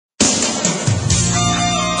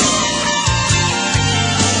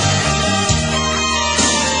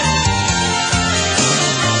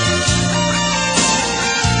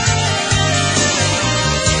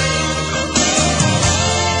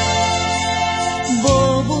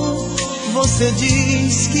Você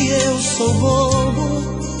diz que eu sou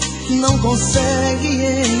bobo, não consegue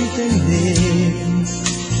entender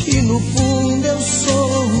que no fundo eu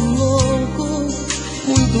sou um louco,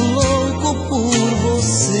 muito louco por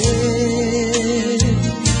você.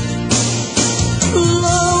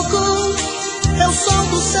 Louco, eu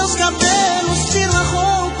solto seus cabelos, tiro a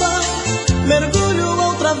roupa, mergulho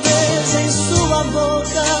outra vez em sua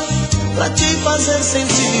boca, pra te fazer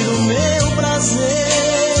sentir o meu prazer.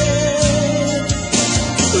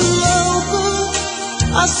 Louco,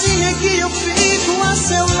 assim é que eu fico a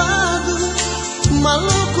seu lado,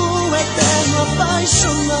 maluco, eterno,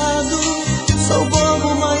 apaixonado. Sou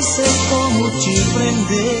bobo, mas sei como te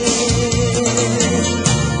prender.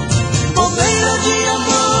 Bobeira de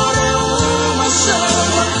amor é uma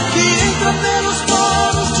chama que entra pelos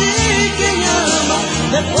poros de quem ama,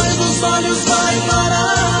 depois dos olhos vai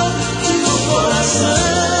parar no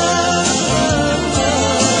coração.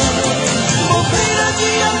 Bobeira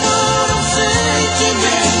de amor é um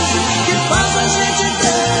sentimento que faz a gente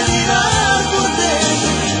delirar por dentro.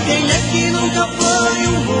 Quem é que nunca foi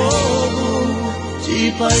um bobo de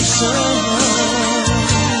paixão?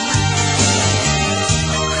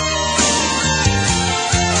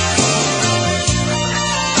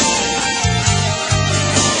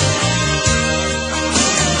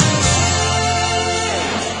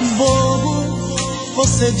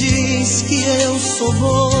 Você diz que eu sou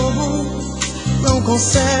bobo, não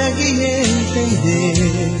consegue entender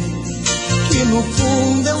que no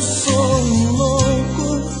fundo eu sou um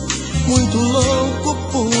louco, muito louco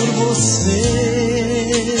por você.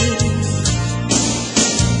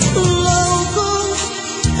 Louco,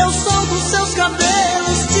 eu solto seus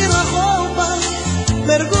cabelos, tiro a roupa,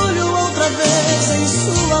 mergulho outra vez em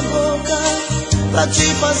sua boca, pra te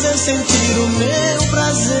fazer sentir o meu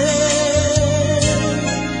prazer.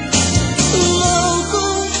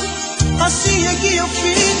 Assim é que eu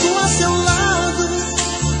fico a seu lado,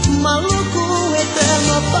 maluco,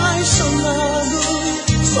 eterno, apaixonado.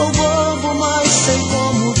 Sou bobo, mas sei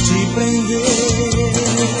como te prender.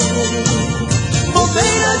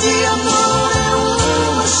 Bobeira de amor é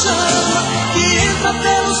uma chama que entra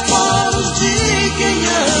pelos poros de quem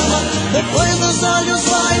ama, depois dos olhos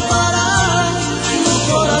vai parar no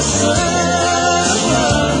coração.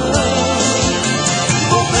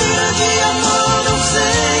 Bobeira de amor é um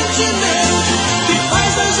sentimento que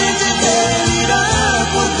faz a gente delirar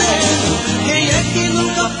por dentro. Quem é que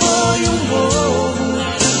nunca foi um bobo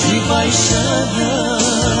de paixão?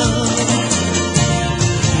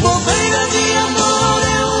 Bobeira de amor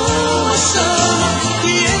é uma chama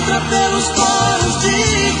que entra pelos poros de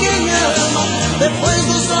quem ama, depois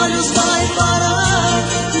dos olhos vai parar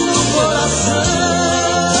no coração.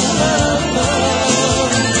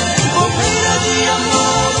 Bobeira de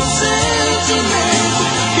amor, um sentimento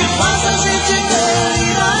que faz a gente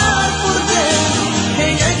delirar por dentro.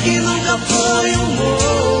 Quem é que nunca foi um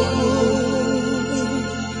bobo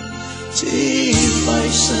de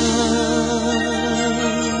paixão?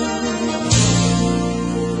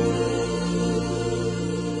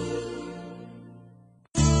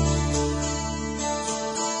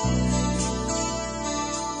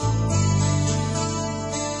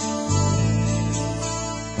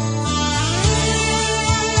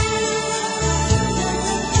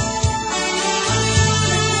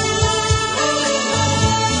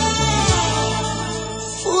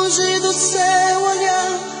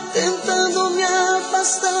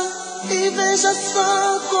 E veja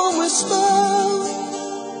só como estou.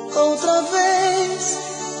 Outra vez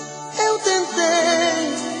eu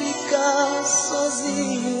tentei ficar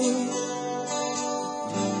sozinho,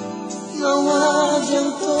 não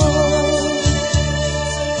adiantou.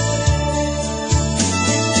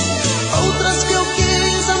 Outras que eu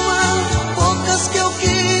quis amar, poucas que eu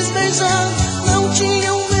quis beijar, não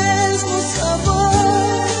tinham o mesmo sabor.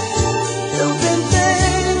 Eu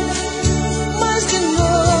tentei, mas de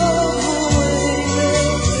novo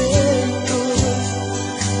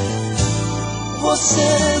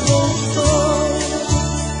você voltou,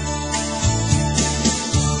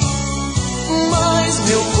 mas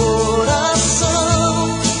meu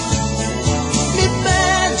coração me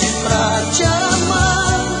pede pra te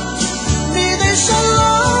amar, me deixa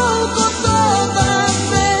louco toda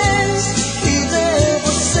vez que vê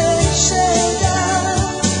você chegar.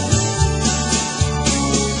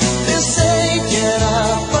 Pensei que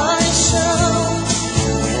era paixão,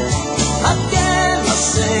 aquela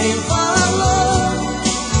sem valor,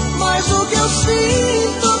 mas o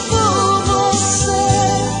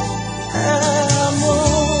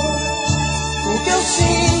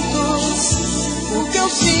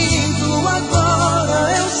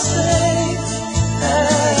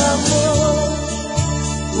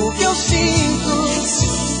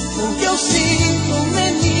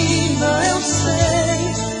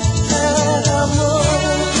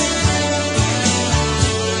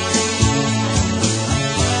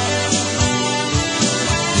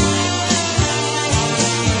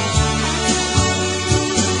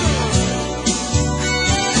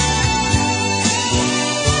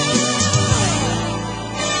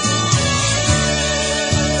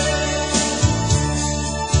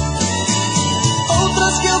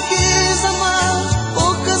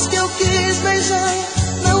beijar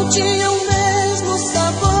não tinha o mesmo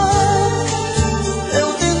sabor.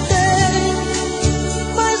 Eu tentei,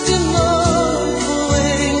 mas de novo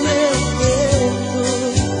em meu peito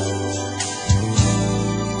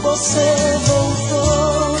você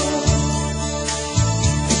voltou.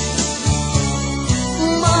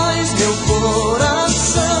 Mas meu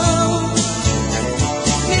coração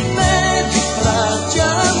me pede pra te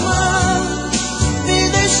amar, me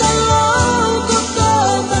deixa louco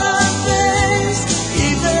toda vez que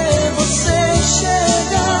ver você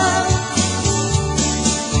chegar.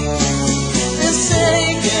 Pensei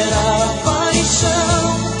que era paixão,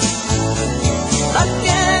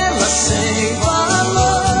 daquela sem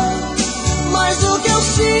valor, mas o que eu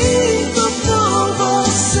sinto por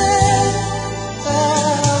você é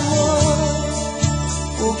amor.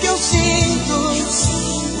 O que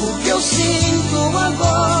eu sinto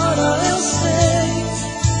agora eu sei,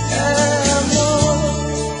 é amor.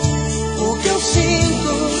 O que eu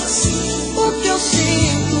sinto,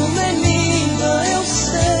 menina, eu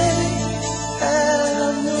sei, é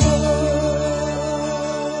amor.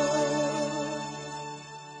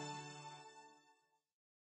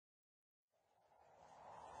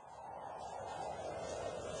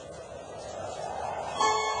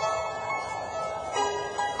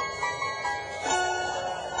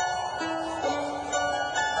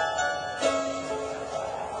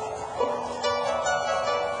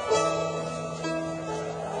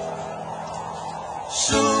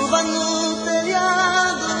 Chuva no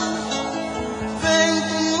telhado,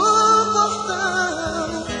 vento no portão,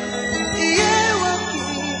 e eu aqui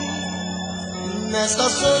nesta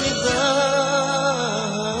solidão.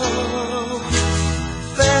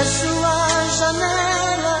 Fecho a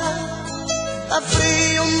janela, tá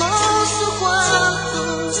frio o nosso quarto,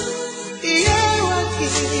 e eu aqui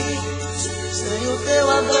sem o teu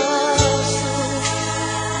abraço.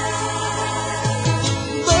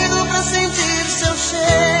 Doido pra sentir seu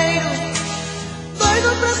cheiro, doido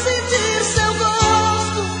pra sentir seu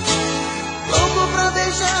gosto, louco pra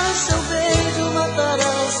beijar seu beijo, matar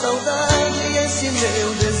a saudade e esse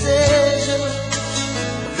meu desejo.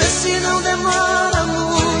 Vê se não demora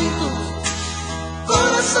muito,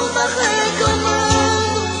 coração tá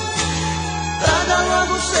reclamando. Traga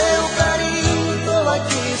logo seu carinho, tô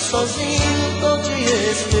aqui sozinho, tô te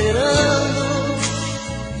esperando.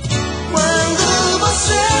 Quando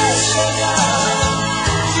você chegar,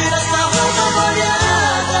 tira essa roupa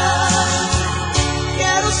molhada,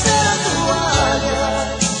 quero ser a toalha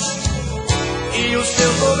e o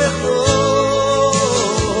seu cobertor.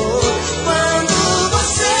 Quando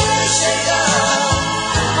você chegar,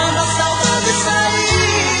 manda a saudade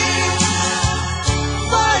sair,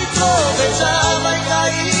 vai trovejar, vai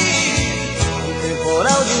cair um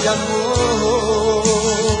temporal de amor.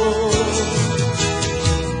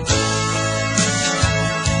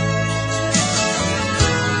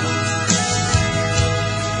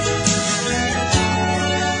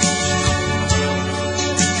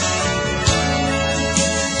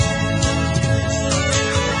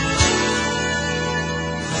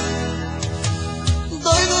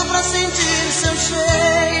 Sentir seu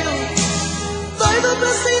cheiro, doido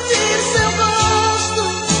pra sentir seu gosto,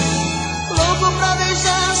 louco pra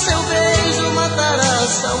beijar seu beijo, matar a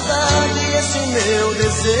saudade, esse meu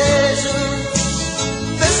desejo.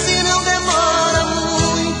 Vê se não demora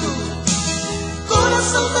muito,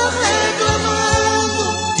 coração tá reclamando.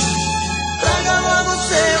 Traga logo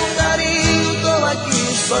seu carinho, tô aqui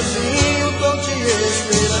sozinho, tô te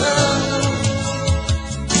esperando.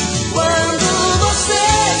 Quando você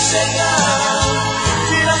chegar,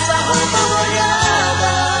 tira essa roupa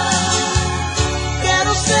molhada,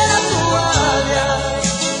 quero ser a toalha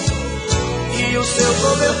e o seu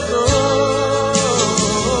cobertor.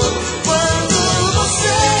 Quando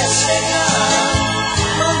você chegar,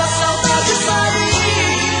 manda a saudade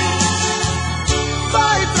sair,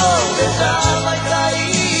 vai trovejar, vai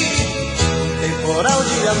cair um temporal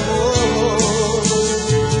de amor.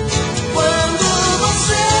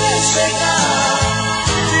 Chegar,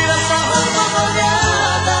 tira essa roupa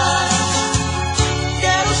molhada,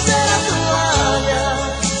 quero ser a toalha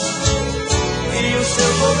e o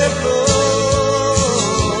seu cobertor.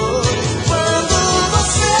 Quando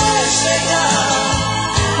você chegar,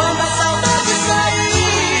 manda a saudade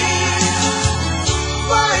sair,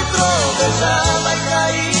 vai trovejar, vai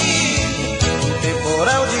cair um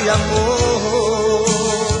temporal de amor,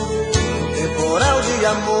 um temporal de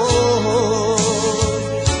amor,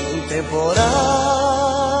 temporal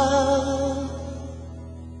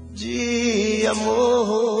de amor.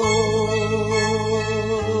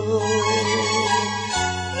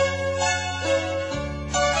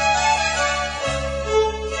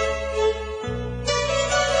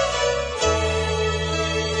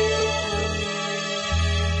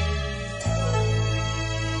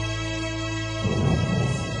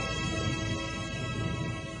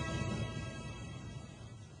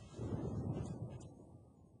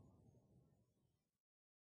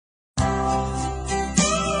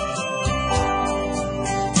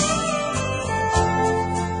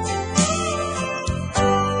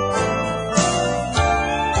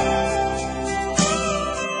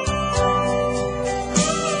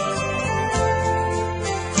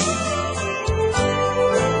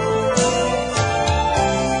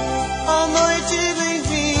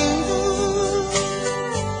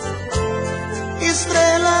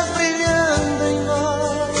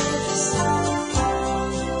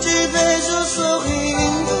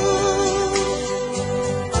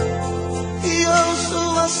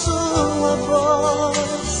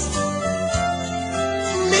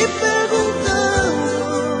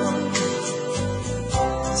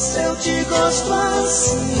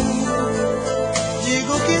 sim,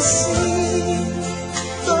 digo que sim,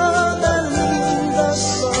 toda linda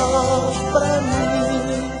só pra mim.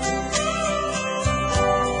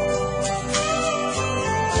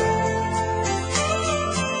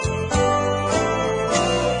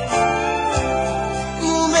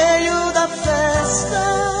 No meio da festa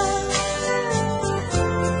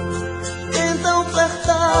tentam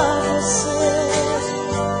flertar você,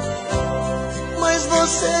 mas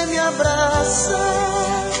você me abraça,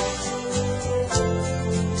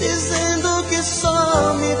 dizendo que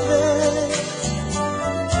só me vê.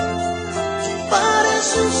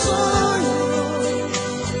 Parece um sonho,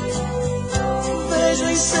 vejo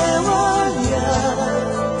em seu olhar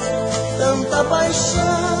tanta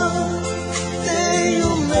paixão,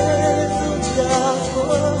 tenho medo de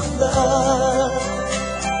acordar.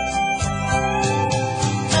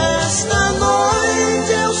 Esta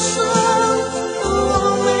noite eu sou o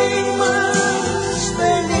homem mais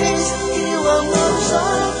feliz que o amor já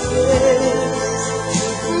fez.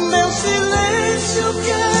 Meu silêncio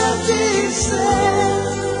quer dizer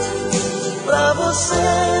pra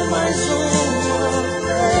você mais uma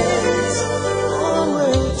vez como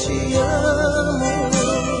eu te amo.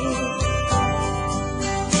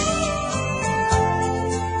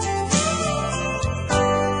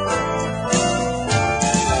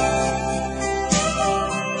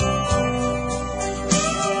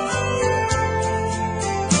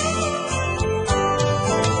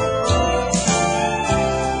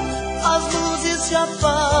 As luzes se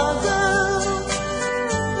apagam,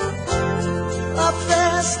 a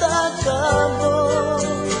festa acabou.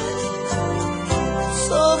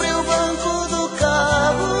 Sobre o banco do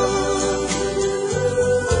carro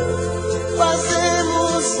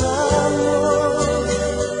fazemos amor.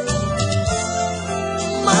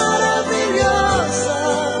 Maravilhosa,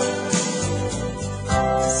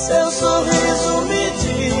 seu sorriso me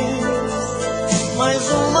diz mais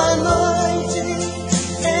uma noite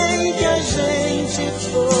em que a gente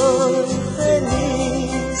foi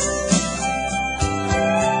feliz.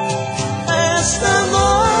 Esta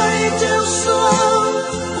noite eu sou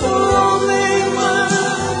o homem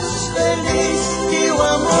mais feliz que o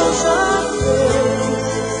amor já fez.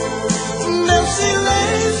 Meu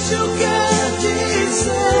silêncio quer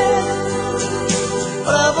dizer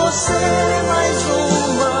pra você mais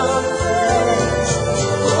uma vez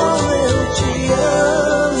como eu te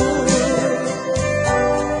amo.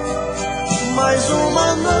 Mais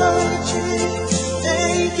uma noite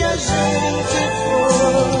em que a gente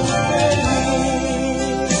foi feliz.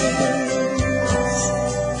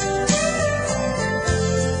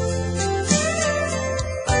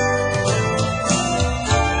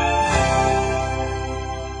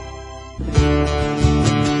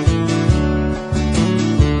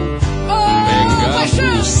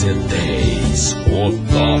 Pegando os CDs, o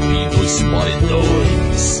top dos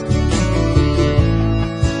monitores.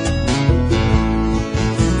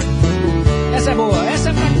 Essa é boa, essa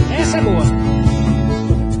é boa.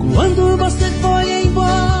 Quando você foi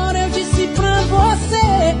embora, eu disse pra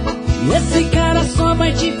você: esse cara só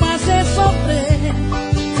vai te fazer sofrer.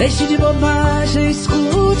 Deixe de bobagem,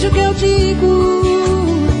 escute o que eu digo.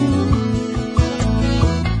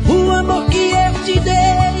 O amor que eu te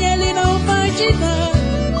dei, ele não vai te dar.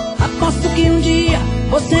 Aposto que um dia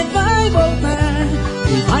você vai voltar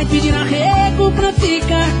e vai pedir arrego pra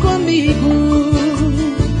ficar comigo.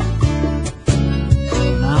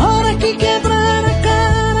 Na hora que quebrar a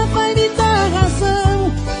cara, vai me dar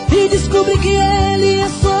razão e descobrir que ele é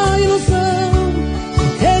só ilusão.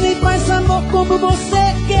 Ele faz amor como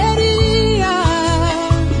você queria.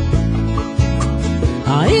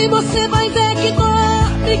 Aí você vai ver que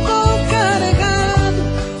dorme com o cara errado,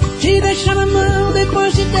 te deixa na mão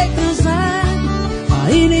depois de ter transado.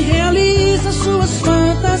 Aí nem realiza suas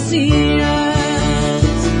fantasias.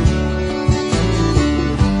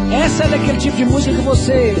 Essa é daquele tipo de música que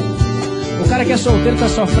você, o cara que é solteiro, tá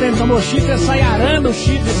sofrendo, tomou chifre, sai arando o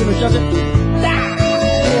chifre assim no chão.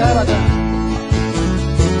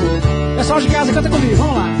 Pessoal de casa, canta comigo,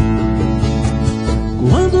 vamos lá.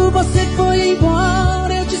 Quando você foi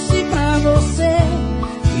embora, eu disse pra você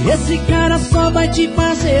que esse cara só vai te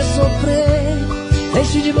fazer sofrer.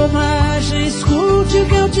 Deixe de bobagem, escute o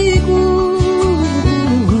que eu digo.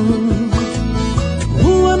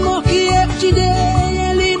 O amor que eu te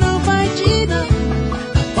dei, ele não vai te dar.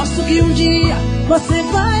 Aposto que um dia você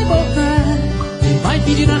vai voltar e vai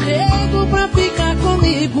pedir arrego pra ficar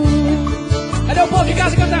comigo. Cadê o povo de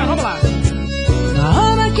casa cantando? Vamos lá. Na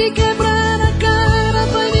hora que quebrar a cara,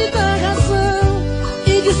 vai me dar razão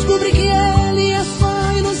e descobrir que ele é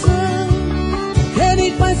só ilusão.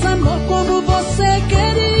 Ele faz amor como você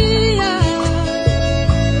queria.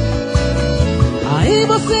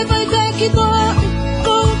 que dorme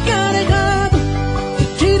com o cara errado e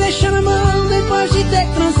te deixa na mão depois de ter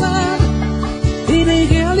transado e nem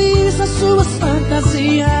realiza suas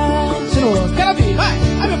fantasias. Quero ouvir, vai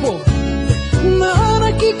meu povo. Na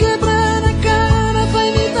hora que quebrar a cara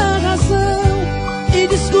vai me dar razão e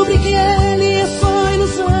descobrir que ele é só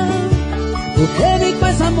ilusão, porque nem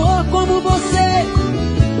faz amor como você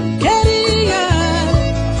queria.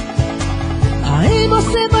 Aí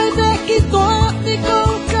você vai ver que dorme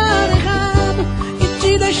com o cara errado e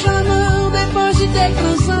te deixa na mão depois de ter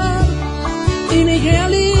transado e nem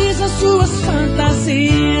realiza suas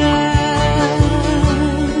fantasias.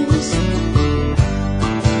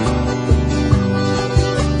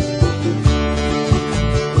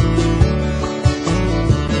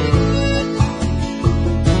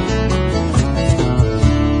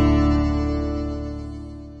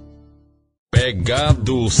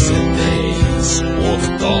 Pegado C10, o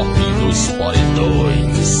top dos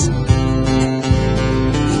paredões.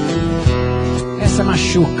 Essa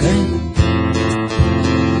machuca, hein?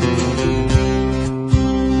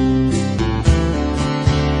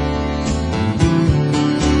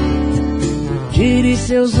 Tire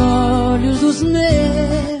seus olhos dos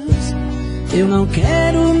meus, eu não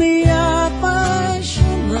quero me apaixonar.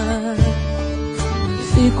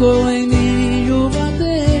 Ficou em mim o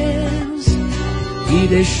adeus e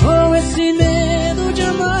deixou esse medo de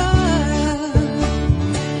amar.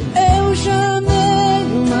 Eu já amei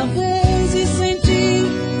uma vez e senti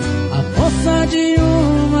a força de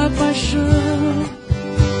uma paixão.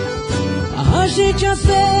 A gente às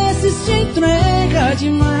vezes se entrega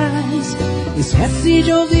demais, esquece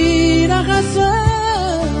de ouvir a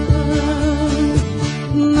razão.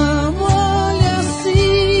 Não olhe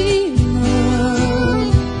assim,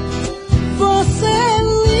 não. Você é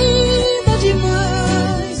linda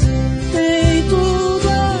demais, tem tudo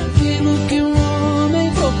aquilo que um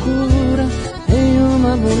homem procura em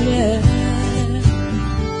uma mulher.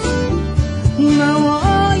 Não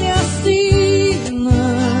olhe assim,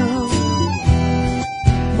 não,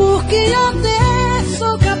 porque até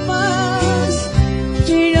sou capaz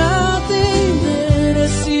de atender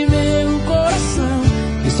esse meu coração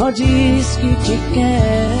que só diz que te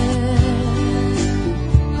quer.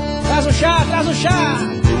 Traz o chá, traz o chá.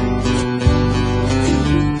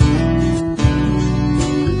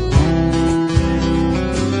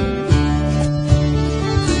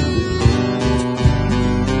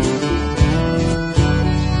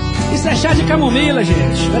 Isso é chá de camomila,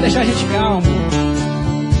 gente. Vai deixar a gente calmo.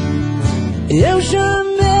 Eu já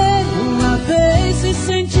amei uma vez e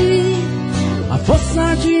senti a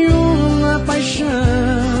força de uma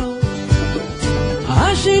paixão.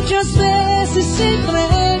 A gente às vezes se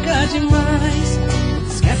entrega demais,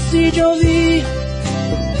 esquece de ouvir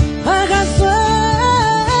a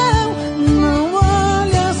razão. Não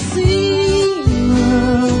olha assim,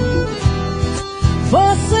 não.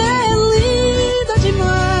 Você é linda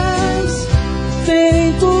demais,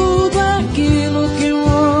 tem tudo aquilo que um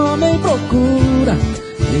homem procura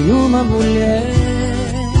em uma mulher.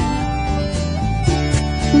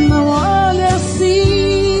 Não olhe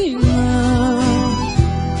assim, não,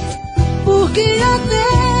 porque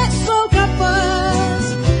até sou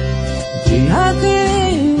capaz de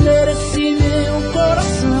atender esse meu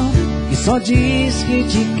coração que só diz que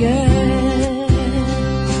te quer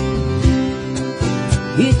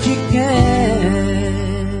e te quer.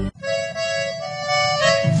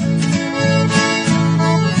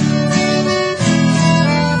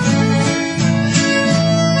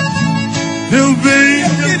 Meu bem, eu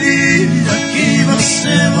queria que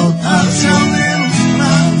você voltasse ao menos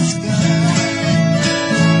pra buscar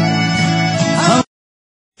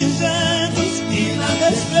objetos que na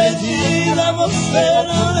despedida você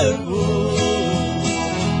não levou.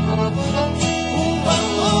 Uma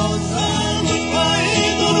louça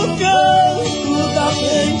caído no canto da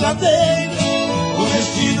penteadeira, um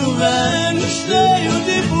vestido velho cheio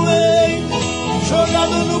de poeira,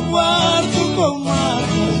 jogado no quarto com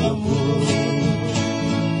marcas de amor.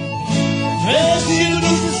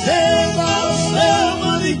 Vestidos de seda, o seu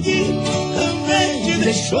manequim também te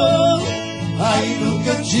deixou. Aí no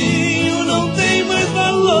cantinho não tem mais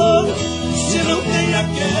valor, se não tem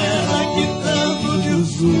aquela que tanto te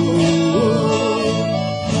usou.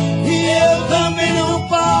 E eu também não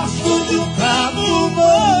passo de um trato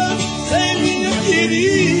humano sem minha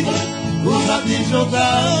querida, usado e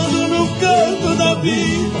jogado no canto da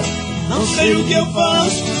vida. Não sei o que eu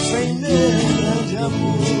faço sem lembrar de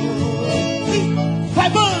amor. Vai,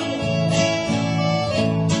 banda!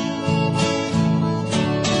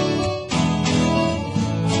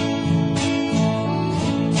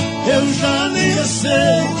 Eu já nem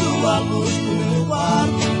aceito a luz do meu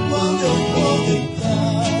quarto quando eu vou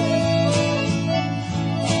deitar.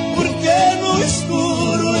 Porque no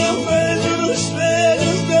escuro eu vejo no espelho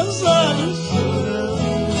os meus olhos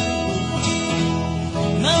chorando.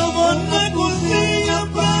 Não vou na cozinha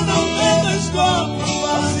pra não ver dois copos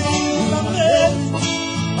vazios na mesa,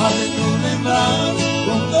 mas eu lembrar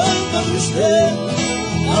com tanta tristeza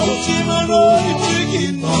a última noite que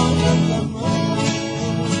nós amamos.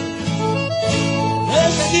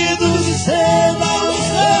 Vestidos de seda, o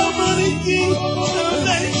seu manequim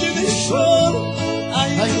também te deixou.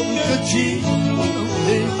 Aí no cantinho não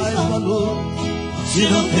tem mais valor, se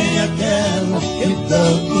não tem aquela que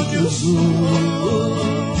tanto te usou.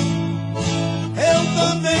 Eu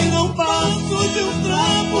também não passo de um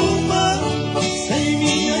trapo humano sem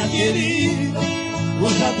minha querida,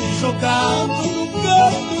 hoje já tem jogado no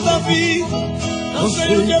canto da vida. Não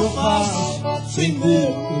sei o que eu faço sem ver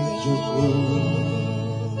o que eu vou.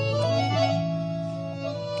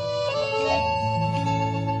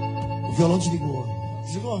 O violão desligou.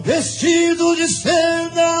 Vestido de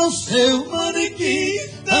seda, o seu manequim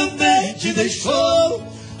também te deixou.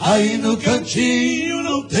 Aí no cantinho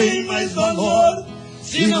não tem mais valor,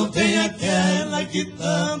 se não tem aquela que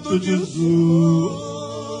tanto te usou.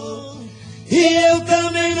 E eu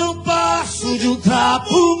também não passo de um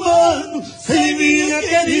trapo humano sem minha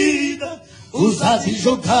querida, usado e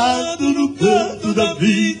jogado no canto da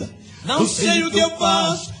vida. Não sei o que eu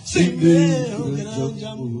faço sem meu grande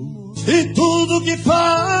amor. E tudo que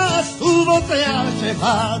faço você acha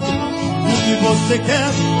errado, o que você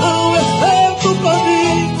quer não é certo pra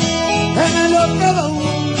mim. É melhor cada um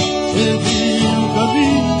seguir o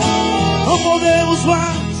caminho, não podemos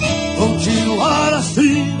mais continuar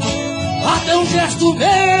assim. Até um gesto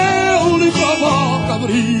meu lhe provoca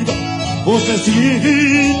briga, você se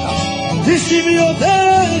irrita, diz que me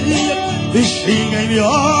odeia, me xinga e me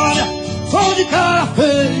olha só de cara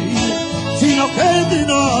feia. Sinal que entre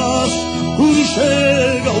nós tudo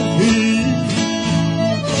chega ao fim.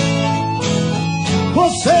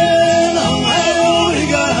 Você não é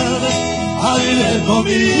obrigada a viver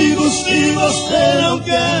comigo se você não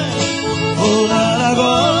quer. Orar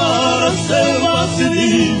agora, seu passe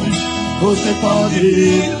livre, você pode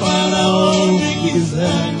ir para onde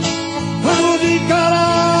quiser. Vamos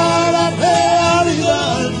encarar a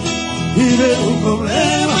realidade e ver o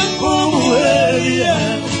problema como ele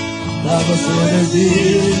é. Pra você não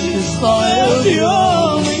existe só eu de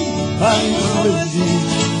homem, pra mim não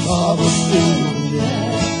existe só você mulher.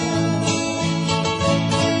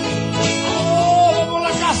 Oh, vamos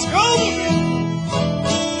lá cascando, filho!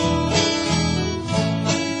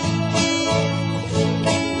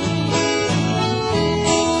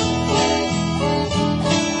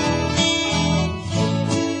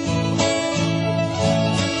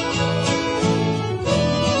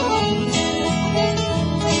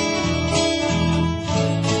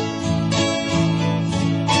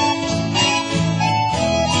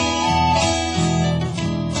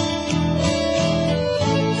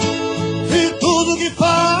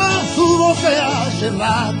 Você acha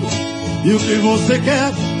errado, e o que você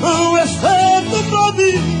quer não é certo pra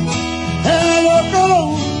mim. É melhor cada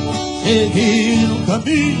um seguir um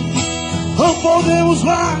caminho, não podemos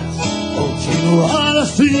mais continuar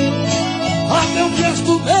assim. Até um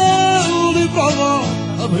gesto meu lhe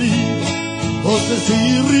provoca briga, você se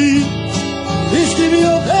irrita, diz que me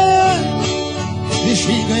odeia, me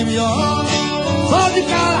xinga e me olha só de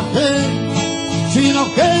cara feia. Sinal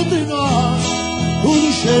que entre nós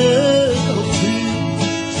tudo chega ao fim.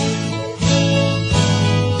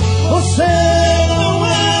 Você não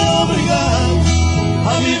é obrigado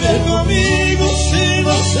a viver comigo se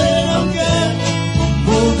você não quer.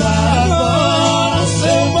 Mudar agora,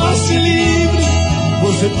 seu passe livre,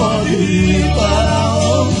 você pode ir para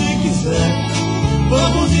onde quiser.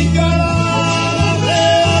 Vamos encarar a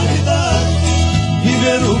realidade e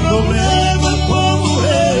ver o problema como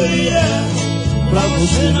ele é. Pra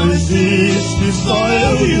você não existe só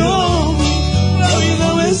eu e homem, pra mim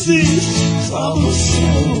não existe só você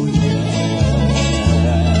mulher.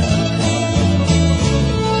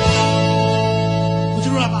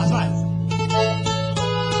 Continua a paz, vai.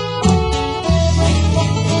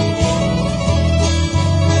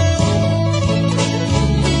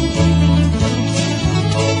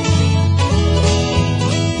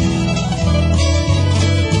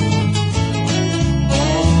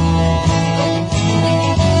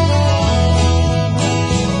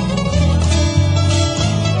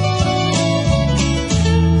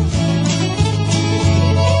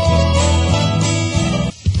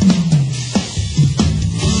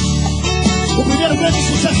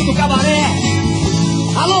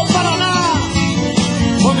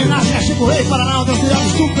 O Rei Paraná, das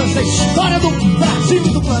melhores duplas da história do Brasil e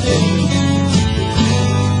do planeta.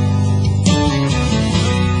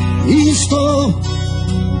 E estou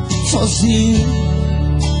sozinho,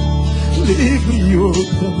 livre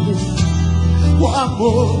outra vez. O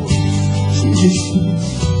amor se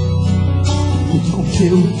desfez com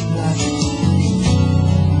teu traje.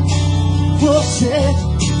 Você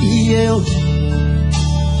e eu,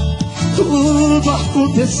 tudo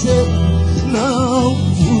aconteceu, não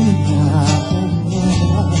fui nada.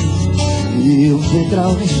 E o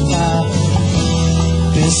degrau está,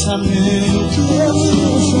 pensamento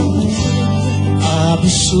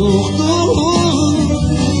absurdo.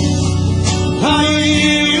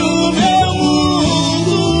 Aí o meu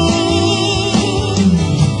mundo,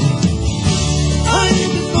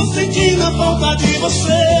 ainda estou sentindo a falta de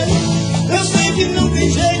você. Eu sei que não tem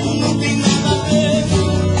jeito, não tem nada a ver.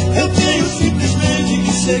 Eu tenho simplesmente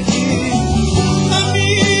que seguir a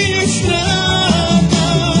minha estrada.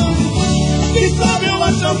 Quem sabe eu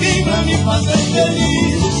acho alguém pra me fazer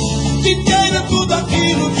feliz, que queira tudo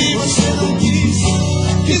aquilo que você não quis,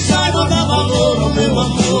 que saiba dar valor ao meu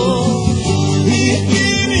amor e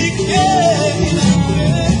que me queira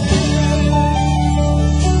crer.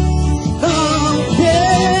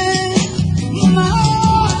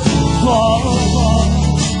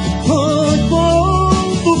 Foi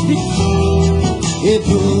quando ficou,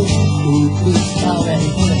 quebrou o cristal. É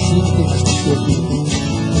assim que tem mais que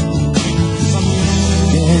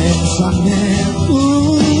pensamentos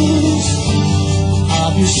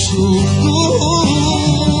absurdos.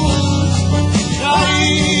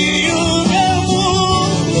 Caiu o meu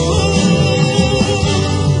mundo.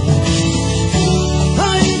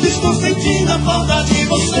 Ainda estou sentindo a falta de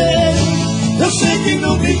você. Eu sei que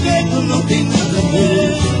não tem jeito, não tem nada a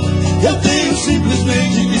ver. Eu tenho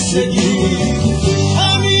simplesmente que seguir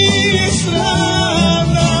a minha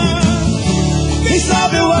estrada. Quem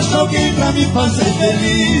sabe eu acho alguém pra me fazer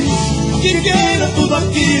feliz, que queira tudo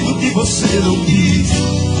aquilo que você não quis,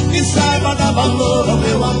 que saiba dar valor ao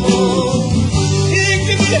meu amor e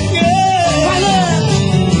que me queira.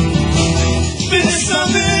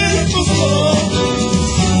 Pensamentos loucos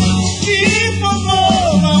que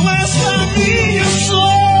promovam essa minha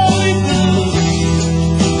solidão.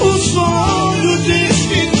 O sonho diz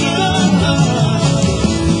que não.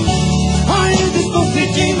 Ainda estou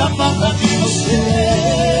sentindo a falta de você.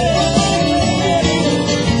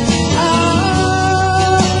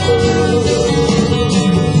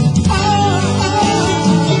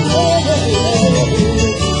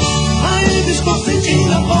 Ainda estou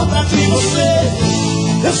sentindo a falta de você.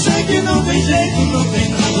 Eu sei que não tem jeito, não tem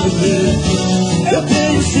nada a ver. Eu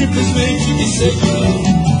tenho simplesmente que seguir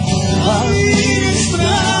a minha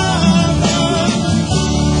estrada.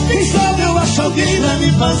 Quem sabe eu acho alguém pra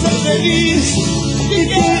me fazer feliz, que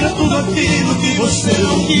queira tudo aquilo que você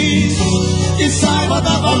não quis, que saiba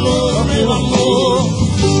dar valor ao meu amor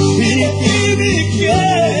e que me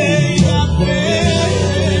queira ver.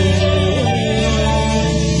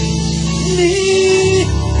 Me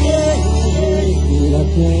queira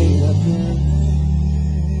ver.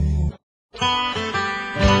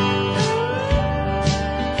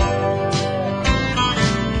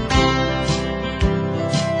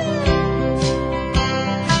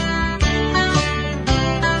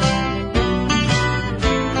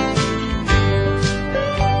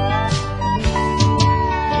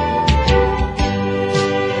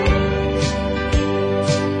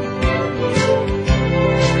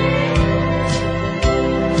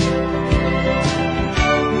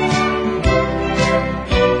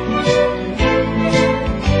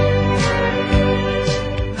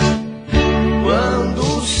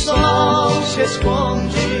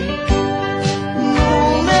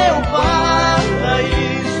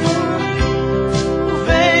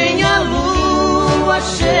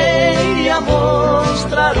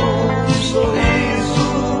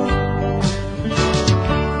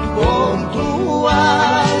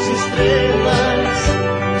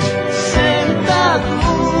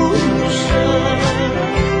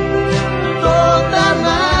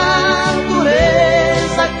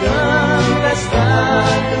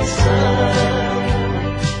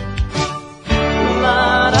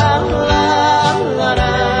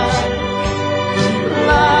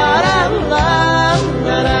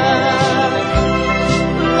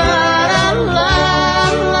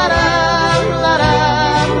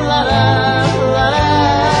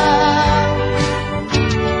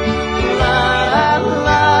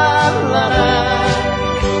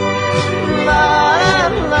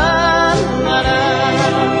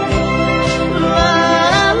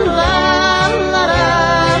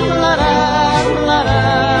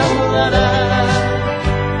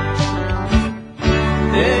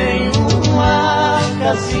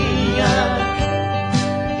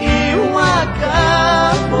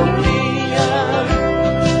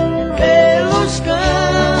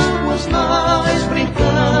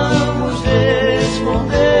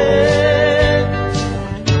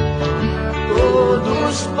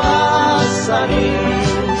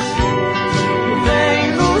 passarinhos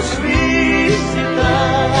vêm nos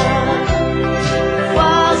visitar,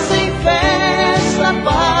 fazem festa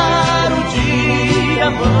para o dia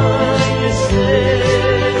amanhecer.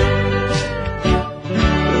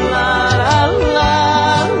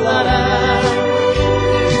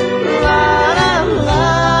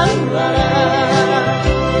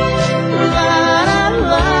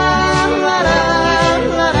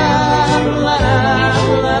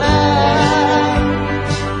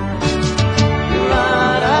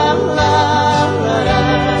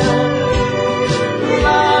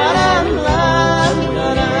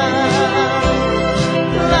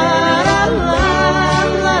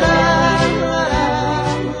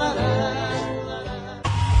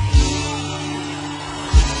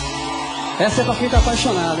 Essa é pra quem tá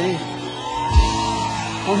apaixonado, hein?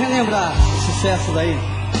 Vamos relembrar o sucesso daí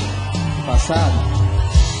do passado.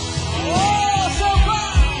 Ô, seu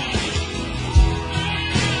pai!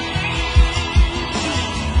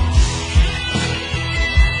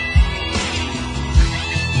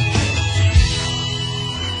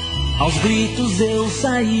 Aos gritos eu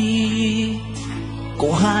saí, com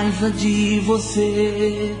raiva de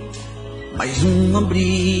você. Mais uma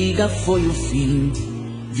briga foi o fim,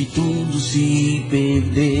 vi tudo se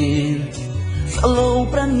perder. Falou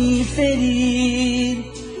pra me ferir,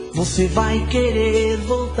 você vai querer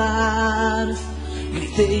voltar.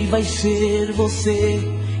 Gritei, vai ser você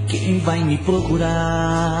quem vai me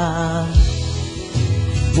procurar.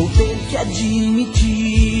 Vou ter que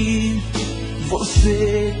admitir,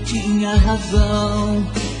 você tinha razão.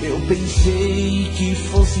 Eu pensei que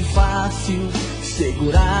fosse fácil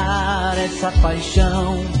segurar essa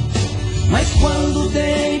paixão, mas quando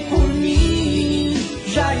dei por mim,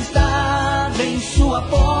 já estava em sua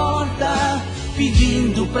porta,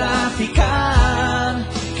 pedindo pra ficar,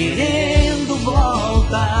 querendo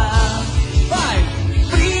voltar. Vai!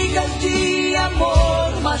 Brigas de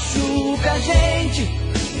amor machuca a gente,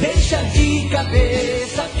 deixa de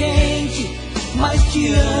cabeça quente, mas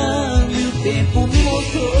te amo e o tempo me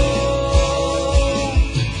mostrou.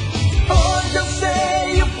 Hoje eu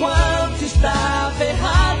sei o quanto estava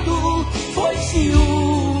errado, foi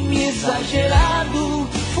ciúme exagerado,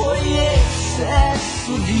 foi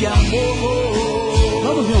excesso de amor.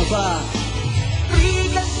 Vamos juntar.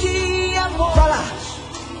 Brigas de amor. Vai lá.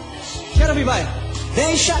 Quero vir, vai.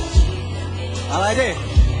 Deixa. Vai lá, Ede.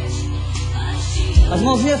 As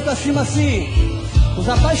mãozinhas pra cima assim. Os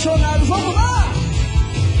apaixonados, vamos lá.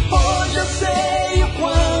 Hoje eu sei o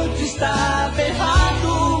quanto estava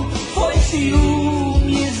errado, foi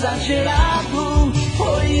ciúme exagerado,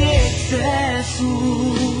 foi excesso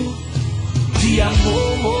de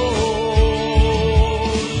amor.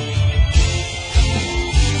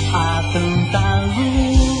 Há tanta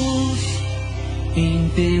luz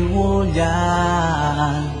em teu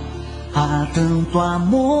olhar, há tanto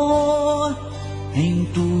amor em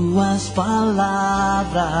tuas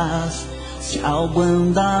palavras. Se algo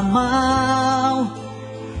anda mal,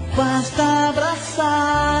 basta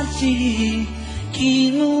abraçar-te,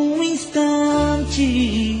 que num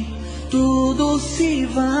instante tudo se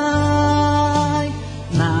vai.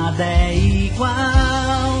 Nada é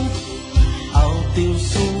igual ao teu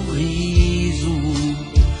sorriso,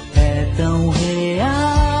 é tão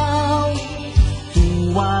real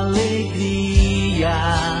tua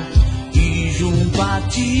alegria, e junto a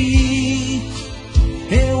ti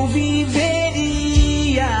eu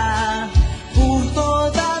viveria por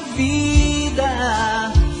toda a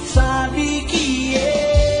vida. Sabe que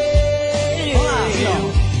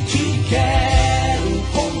eu te quero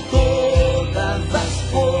com todas as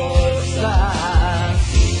forças,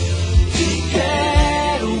 te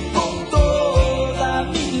quero com toda a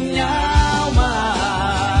minha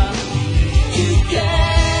alma, te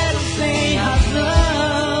quero sem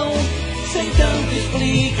razão, sem tanta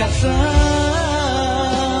explicação.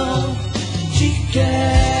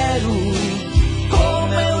 Quero,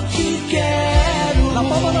 como eu te quero. Na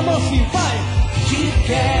palma da mão assim, vai. Te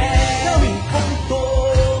quero com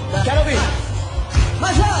toda. Quero ouvir.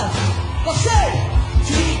 Mais alto. Você.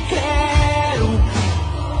 Te quero.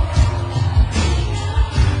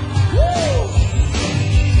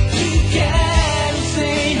 Te quero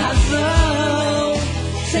sem razão,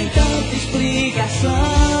 sem tanta explicação.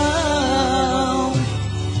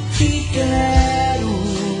 Te quero.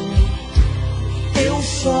 Eu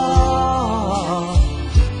só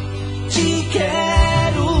te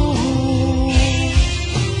quero.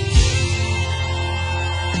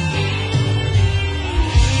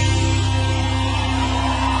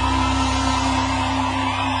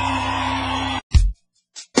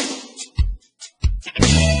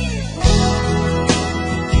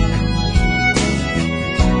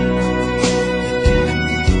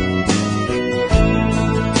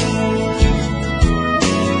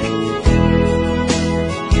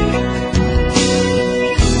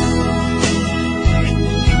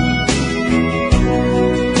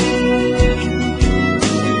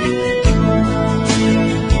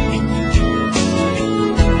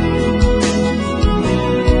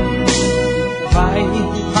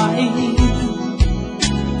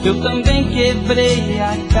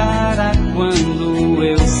 quando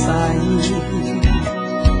eu sair.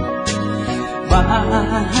 Vai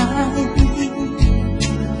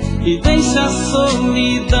e deixa a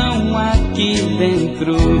solidão aqui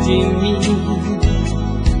dentro de mim.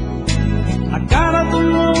 A cara do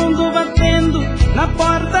mundo batendo na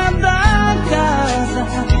porta da casa,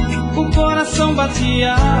 o coração bate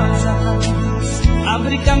asas,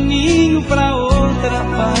 abre caminho pra outra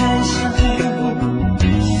paixão.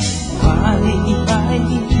 Vai,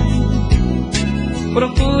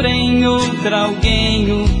 procura em outra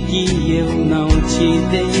alguém o que eu não te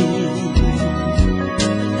dei.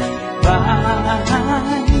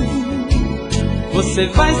 Vai, você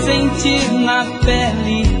vai sentir na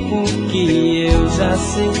pele o que eu já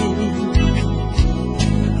sei.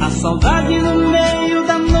 A saudade no meio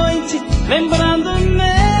da noite, lembrando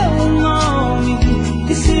meu nome.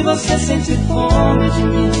 E se você sentir fome de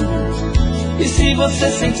mim, e se você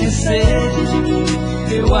sentir sede de mim,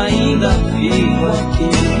 eu ainda vivo aqui.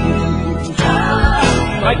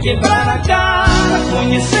 Vai quebrar a cara,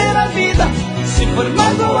 conhecer a vida. Se for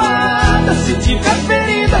magoada, se tiver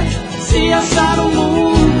ferida, se achar o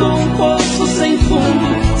mundo um poço sem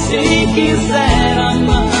fundo, se quiser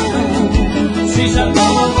amar, se já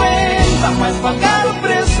não aguenta mais pagar o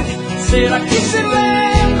preço, será que se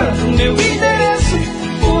lembra do meu endereço?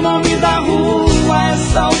 O nome da rua é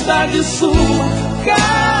saudade sua,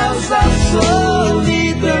 casa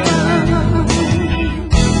solidão.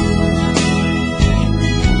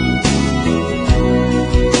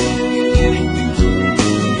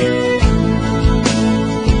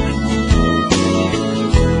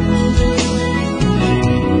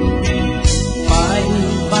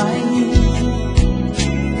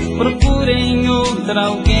 Procure em outra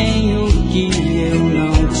alguém o que eu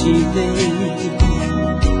não te dei.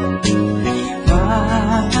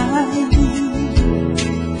 Vai,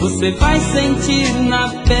 você vai sentir na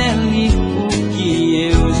pele o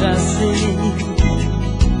que eu já sei.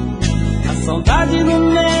 A saudade no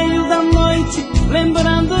meio da noite,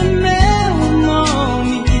 lembrando meu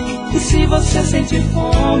nome. E se você sentir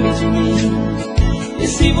fome de mim, e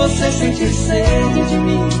se você sentir sede de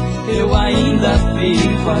mim, eu ainda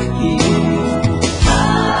fico aqui.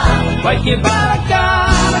 Vai quebrar a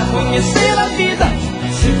cara, conhecer a vida.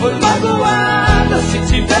 Se for magoada, se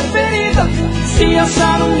tiver ferida, se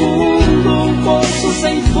achar o mundo um poço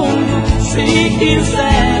sem fundo, se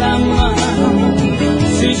quiser amar,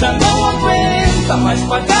 se já não aguenta mais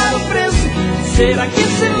pagar o preço, será que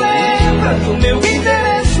se lembra do meu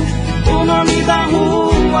endereço? O nome da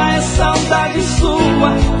rua é saudade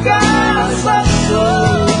sua, casa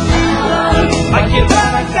solidão. Vai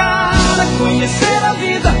quebrar a cara, conhecer a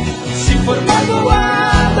vida. Se for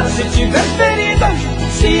magoada, se tiver ferida,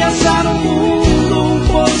 se achar o mundo um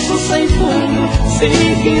poço sem fundo, se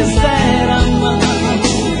quiser amar,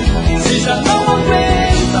 se já não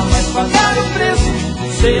aguenta mais pagar o preço,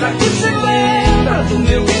 será que se lembra do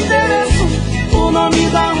meu endereço? O nome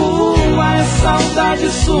da rua é saudade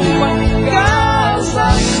sua,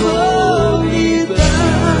 casa solidão.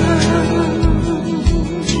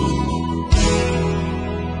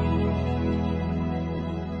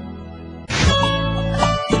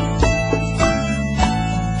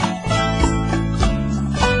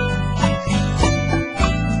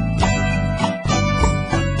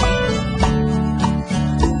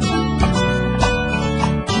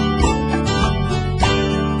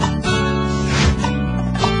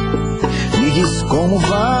 Como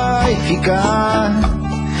vai ficar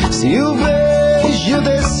se o beijo e o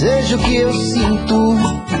desejo que eu sinto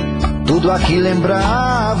tudo aqui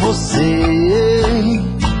lembrar você?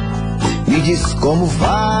 Me diz como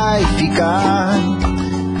vai ficar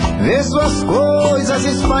ver suas coisas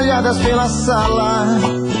espalhadas pela sala.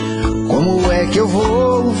 Como é que eu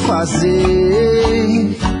vou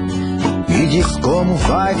fazer? Me diz como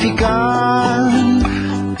vai ficar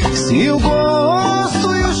se o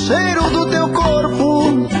gosto e o cheiro do teu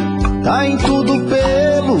corpo tá em tudo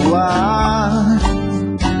pelo ar.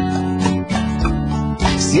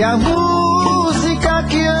 Se a música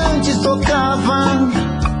que antes tocava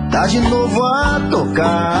tá de novo a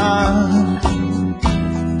tocar.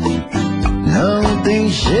 Não tem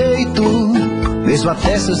jeito, mesmo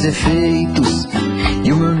até seus efeitos,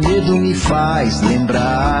 e o meu medo me faz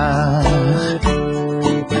lembrar.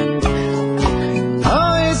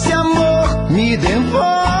 Esse amor me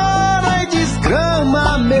devora e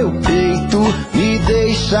desgrama meu peito, me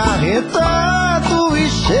deixa arretado e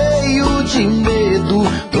cheio de medo,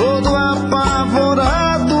 todo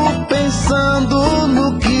apavorado, pensando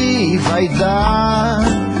no que vai dar.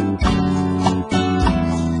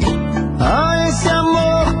 Esse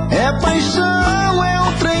amor é paixão, é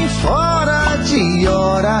um trem fora de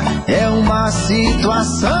hora, é uma uma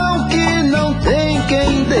situação que não tem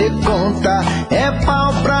quem dê conta. É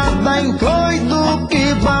pau pra dar em doido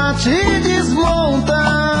que bate e desmonta.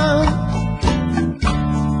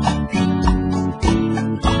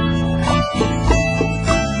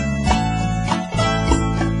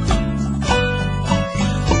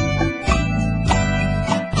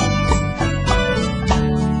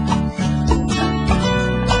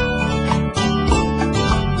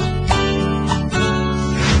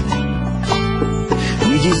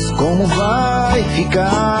 Como vai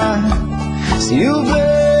ficar se o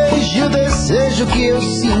beijo e o desejo que eu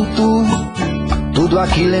sinto tudo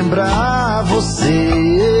aqui lembrar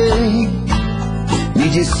você? Me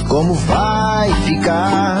diz como vai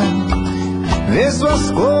ficar ver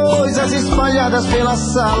suas coisas espalhadas pela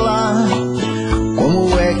sala.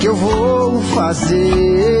 Como é que eu vou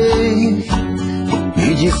fazer?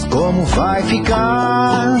 Me diz como vai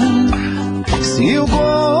ficar se o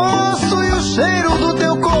gosto e o cheiro do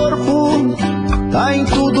teu corpo tá em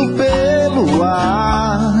tudo pelo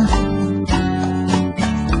ar.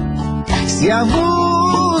 Se a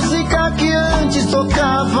música que antes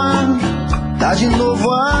tocava tá de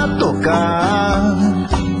novo a tocar.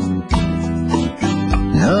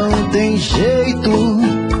 Não tem jeito,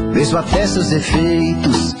 vejo até seus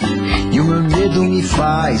efeitos e o meu medo me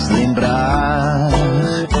faz lembrar.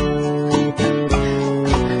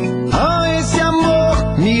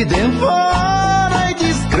 Me devora e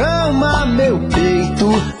desgrama meu peito,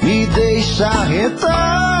 me deixa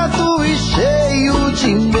arretado e cheio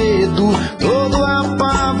de medo, todo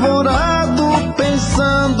apavorado,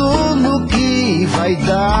 pensando no que vai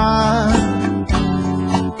dar.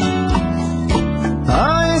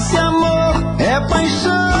 Ah, esse amor é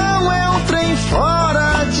paixão, é um trem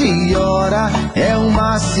fora de hora, é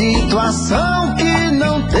uma situação que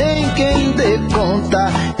não tem quem dê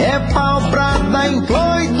conta. É pau pra dar em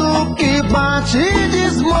doido que bate e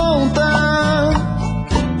desmonta.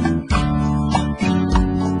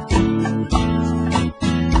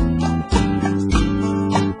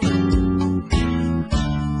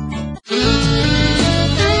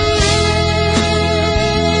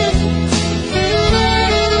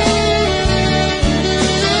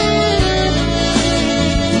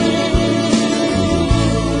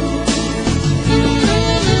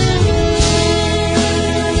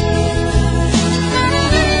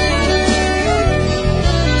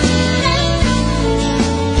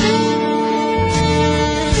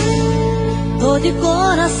 De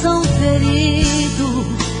coração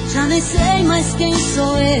ferido, já nem sei mais quem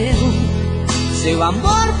sou eu. Seu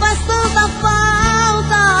amor faz tanta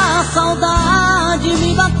falta, a saudade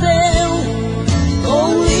me bateu. Tô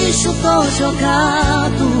um lixo, tô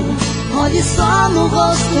jogado, olhe só no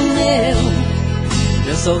rosto meu.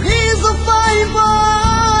 Meu sorriso foi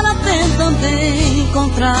embora, tentando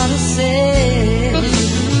encontrar o seu.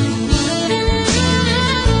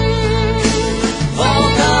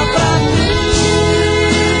 Volta pra mim,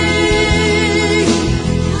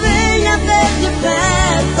 de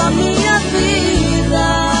perto a minha vida.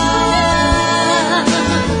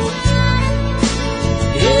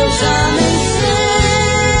 Eu já nem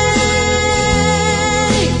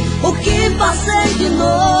sei o que passei de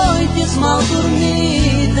noites mal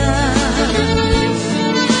dormidas.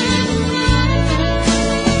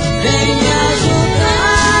 Vem me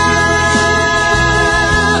ajudar,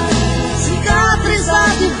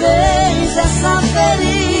 cicatrizar de vez essa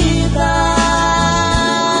ferida.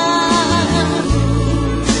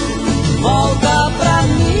 Volta pra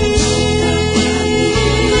mim,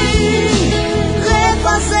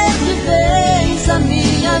 refazer de vez a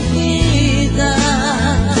minha vida.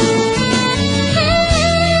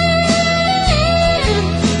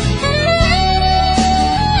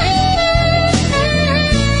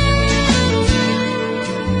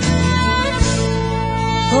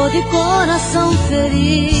 Tô de coração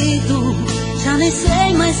ferido, já nem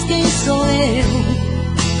sei mais quem sou eu.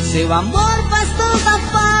 Seu amor faz tanta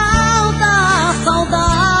falta, a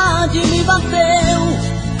saudade me bateu.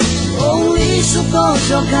 Tô um lixo, tô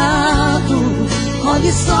jogado,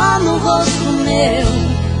 olhe só no rosto meu.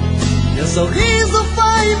 Meu sorriso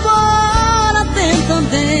foi embora,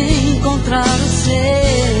 tentando encontrar o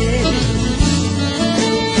seu.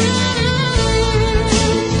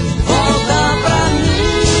 Volta pra mim,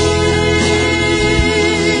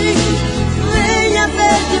 venha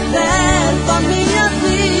ver de perto a minha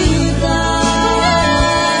vida.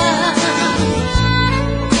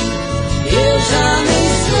 Eu já nem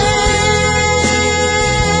sei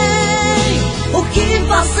o que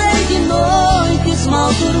passei de noites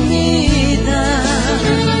mal dormidas.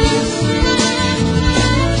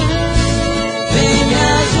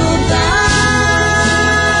 Venha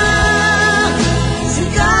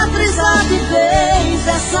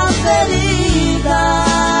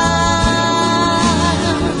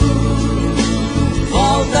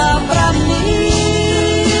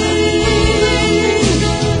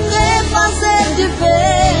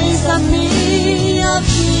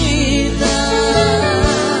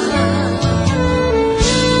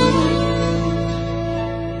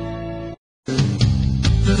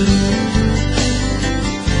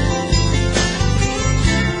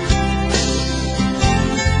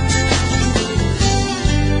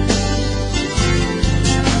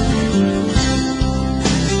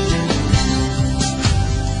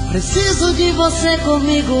Preciso de você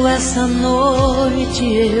comigo essa noite,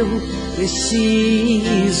 eu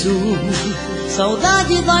preciso.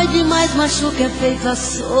 Saudade dói demais, machuca, é feito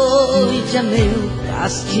açoite, é meu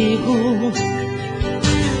castigo.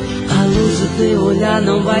 A luz do teu olhar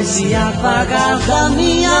não vai se apagar da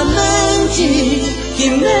minha mente, que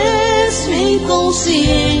mesmo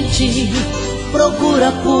inconsciente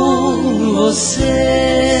procura por você.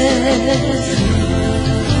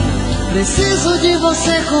 Preciso de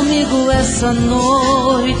você comigo essa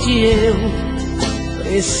noite, eu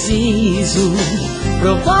preciso.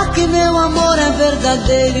 Provar que meu amor é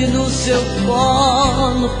verdadeiro e no seu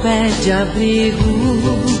colo pede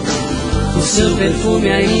abrigo. O seu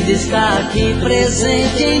perfume ainda está aqui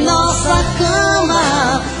presente em nossa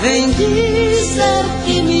cama. Vem dizer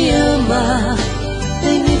que me ama,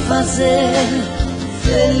 vem me fazer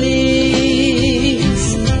feliz.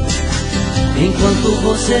 Enquanto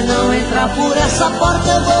você não entrar por essa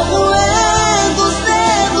porta, eu vou roendo os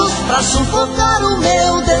dedos pra sufocar o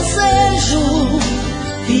meu desejo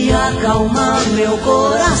e acalmar meu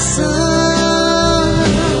coração.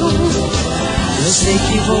 Eu sei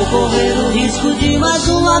que vou correr o risco de mais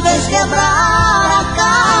uma vez quebrar a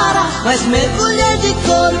cara, mas mergulhei de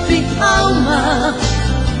corpo e alma,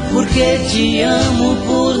 porque te amo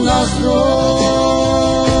por nós dois.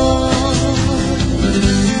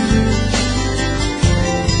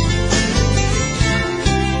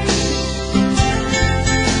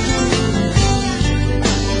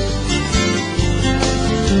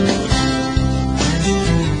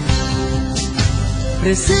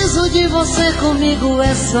 Preciso de você comigo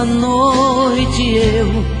essa noite,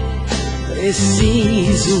 eu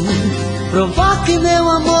preciso. Provar que meu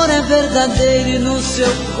amor é verdadeiro e no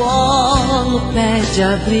seu colo pede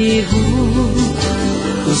abrigo.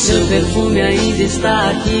 O seu perfume ainda está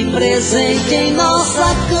aqui presente em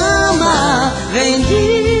nossa cama. Vem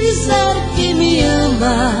dizer que me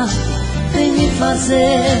ama, vem me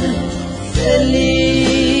fazer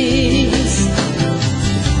feliz.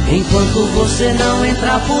 Enquanto você não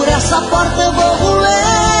entrar por essa porta, eu vou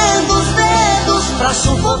roendo os dedos pra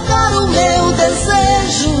sufocar o meu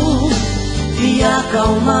desejo e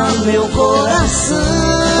acalmar meu coração.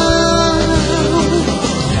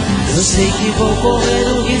 Eu sei que vou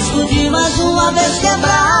correr o risco de mais uma vez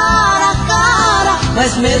quebrar a cara,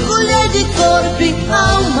 mas mergulhei de corpo e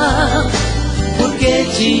alma, porque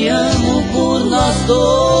te amo por nós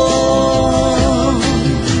dois.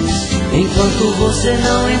 Enquanto você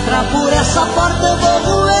não entrar por essa porta, eu vou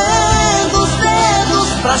roendo os dedos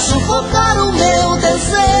pra sufocar o meu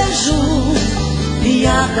desejo e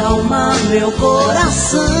acalmar meu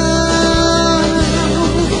coração.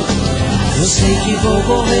 Eu sei que vou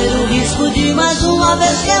correr o risco de mais uma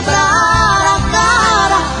vez quebrar a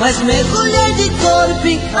cara, mas mergulhei de corpo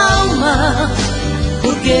e alma,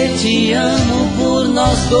 porque te amo por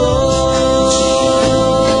nós dois.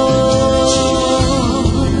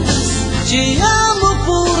 Te amo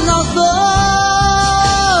por nós dois.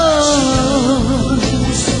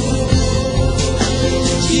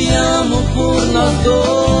 Te amo por nós dois.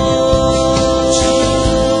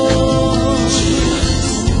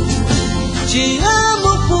 Te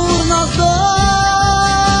amo por nós dois.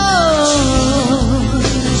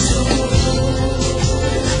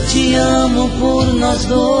 Te amo por nós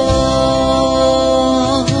dois.